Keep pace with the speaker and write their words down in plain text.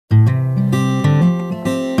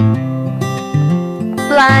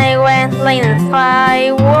lighting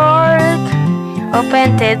firework.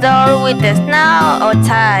 Open the door with the snow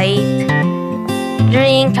outside.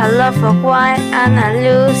 Drink a lot of wine and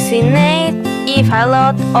hallucinate. If a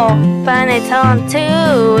lot of planets on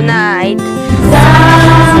tonight.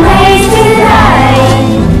 Some ways to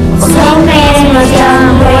die. Some Christmas,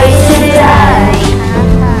 some ways to die.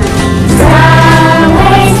 Some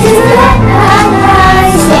ways to die.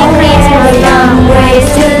 Some Christmas, some ways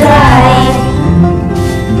to die.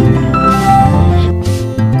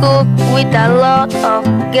 Cook with a lot of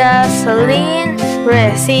gasoline.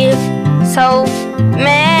 Receive so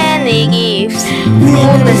many gifts.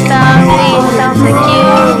 Put the star without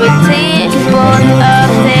security. Put up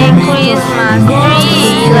the Christmas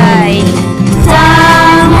tree light.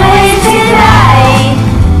 Some ways to die.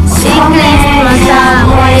 Some Christmas, some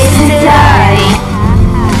ways to die.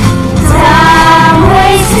 Some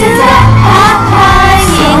ways to die.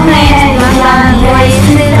 Some Christmas, some ways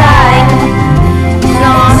to die.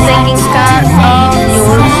 Not taking care of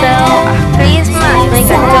yourself. Christmas, make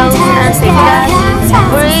a joke and take that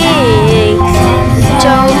bricks.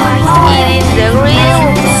 Joke, eating the grill.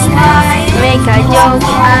 Make a joke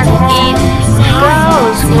and it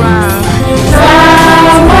goes wrong.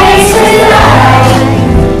 Some ways to die.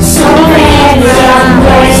 Some Christmas, some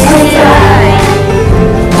ways to die.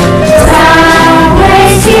 Some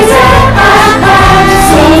ways to die.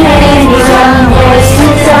 Some Christmas, some ways to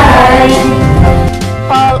die.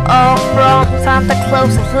 Fall off from Santa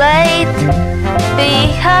Claus is late. Be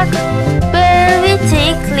hug very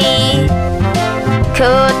thickly.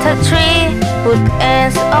 Cut a tree, put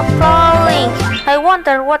ends of falling. I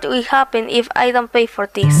wonder what will happen if I don't pay for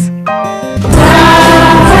this. Some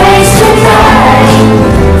ways to die.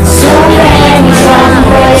 Some Christmas, some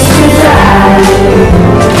ways to die.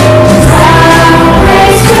 Some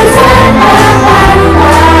ways to die.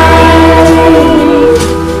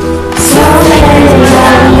 Some Christmas,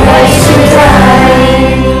 some ways to die.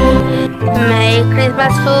 Make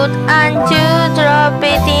Christmas food and you drop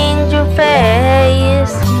it in your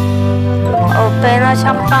face. Open a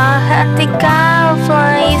champagne and the car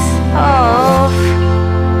flies off.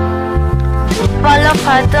 Follow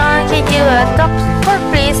a donkey, you adopt for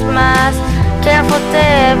Christmas. Careful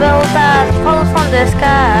devil that falls from the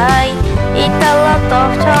sky. Eat a lot of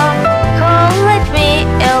chocolate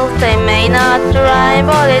milk. They may not rhyme,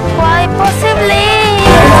 but it quite possibly.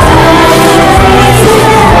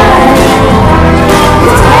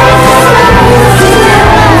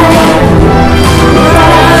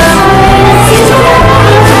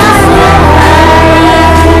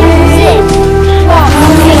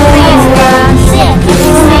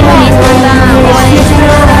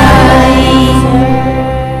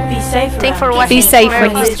 Thanks for watching. Be safe Merry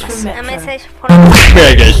when you Christmas. A message for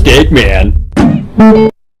Mega Stick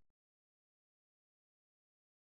Man.